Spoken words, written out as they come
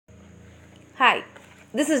Hi,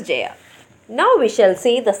 this is Jaya. Now we shall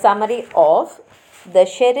see the summary of The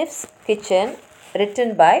Sheriff's Kitchen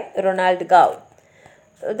written by Ronald Gow.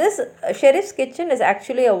 This Sheriff's Kitchen is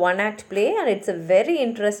actually a one-act play and it's a very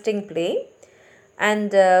interesting play.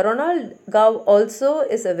 And Ronald Gow also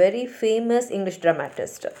is a very famous English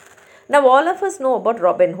dramatist. Now all of us know about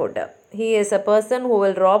Robin Hood. He is a person who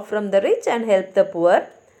will rob from the rich and help the poor.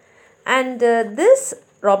 And this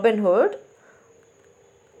Robin Hood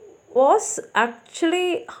was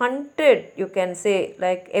actually hunted, you can say,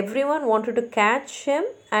 like everyone wanted to catch him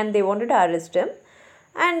and they wanted to arrest him,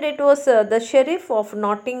 and it was the sheriff of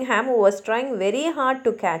Nottingham who was trying very hard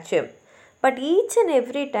to catch him. But each and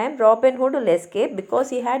every time Robin Hood will escape because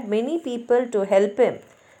he had many people to help him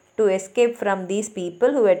to escape from these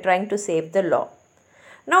people who were trying to save the law.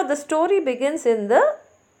 Now the story begins in the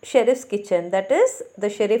sheriff's kitchen, that is the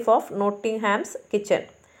sheriff of Nottingham's kitchen.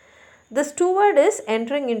 The steward is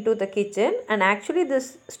entering into the kitchen, and actually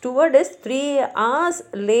this steward is 3 hours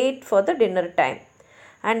late for the dinner time,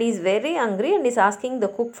 and he is very hungry and is asking the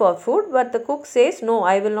cook for food, but the cook says, no,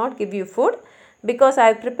 I will not give you food because I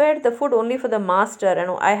have prepared the food only for the master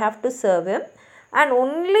and I have to serve him, and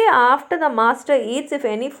only after the master eats, if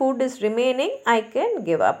any food is remaining, I can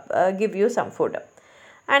give you some food.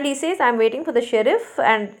 And he says, I am waiting for the sheriff,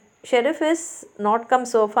 and sheriff is not come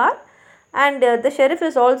so far, and the sheriff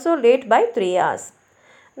is also late by 3 hours.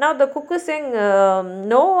 Now the cook is saying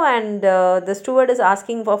no, and the steward is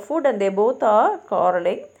asking for food, and they both are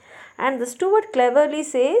quarreling. And the steward cleverly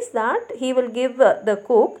says that he will give the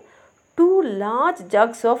cook 2 large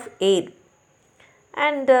jugs of ale.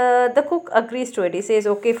 And the cook agrees to it. He says,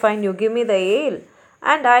 okay, fine, you give me the ale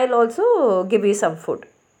and I'll also give you some food.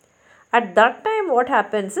 At that time what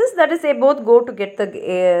happens is, that is, they both go to get the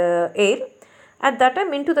ale. At that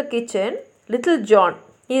time, into the kitchen, Little John,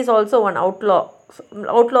 he is also an outlaw.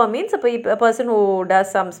 Outlaw means a person who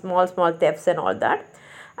does some small thefts and all that.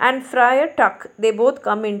 And Friar Tuck, they both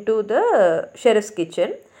come into the sheriff's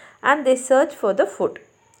kitchen and they search for the food.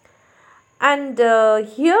 And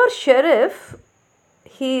here sheriff,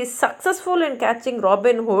 he is successful in catching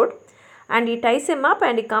Robin Hood, and he ties him up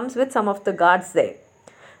and he comes with some of the guards there.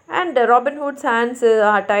 And Robin Hood's hands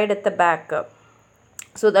are tied at the back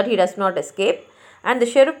so that he does not escape. And the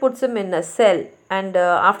sheriff puts him in a cell, and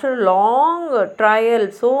after a long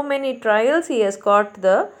trial, so many trials, he has caught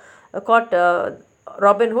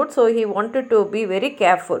Robin Hood, so he wanted to be very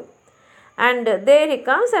careful. And there he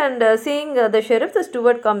comes, and seeing the sheriff, the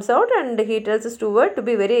steward comes out and he tells the steward to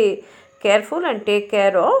be very careful and take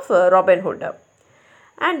care of Robin Hood.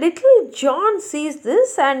 And Little John sees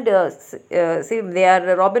this, and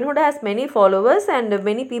Robin Hood has many followers and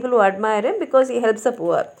many people who admire him because he helps the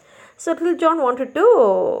poor. So Little John wanted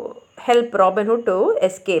to help Robin Hood to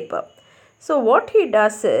escape. So what he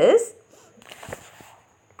does is,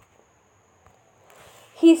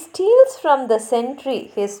 he steals from the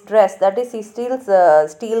sentry his dress, that is, he steals a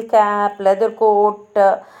steel cap, leather coat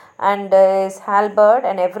and his halberd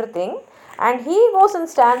and everything, and he goes and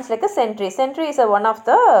stands like a sentry. Sentry is one of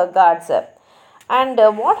the guards. And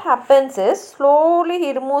what happens is, slowly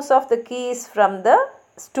he removes off the keys from the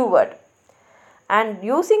steward. And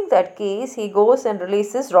using that keys, he goes and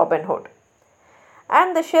releases Robin Hood.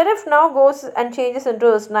 And the sheriff now goes and changes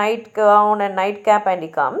into his nightgown and nightcap, and he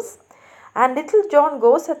comes. And Little John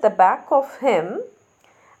goes at the back of him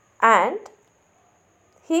and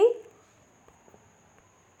he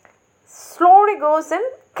slowly goes and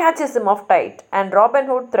catches him off tight. And Robin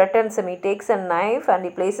Hood threatens him. He takes a knife and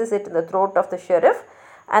he places it in the throat of the sheriff,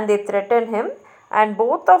 and they threaten him. And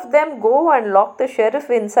both of them go and lock the sheriff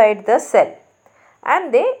inside the cell.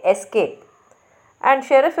 And they escape. And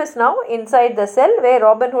sheriff is now inside the cell where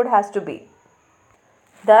Robin Hood has to be.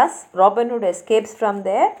 Thus, Robin Hood escapes from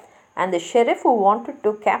there, and the sheriff who wanted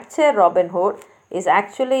to capture Robin Hood is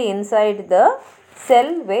actually inside the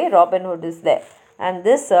cell where Robin Hood is there. And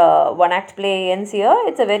this one-act play ends here.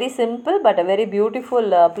 It's a very simple but a very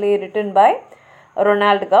beautiful play written by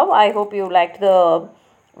Ronald Gow. I hope you liked the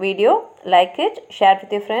video. Like it, share it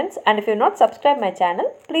with your friends, and if you have not subscribed my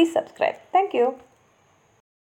channel, please subscribe. Thank you.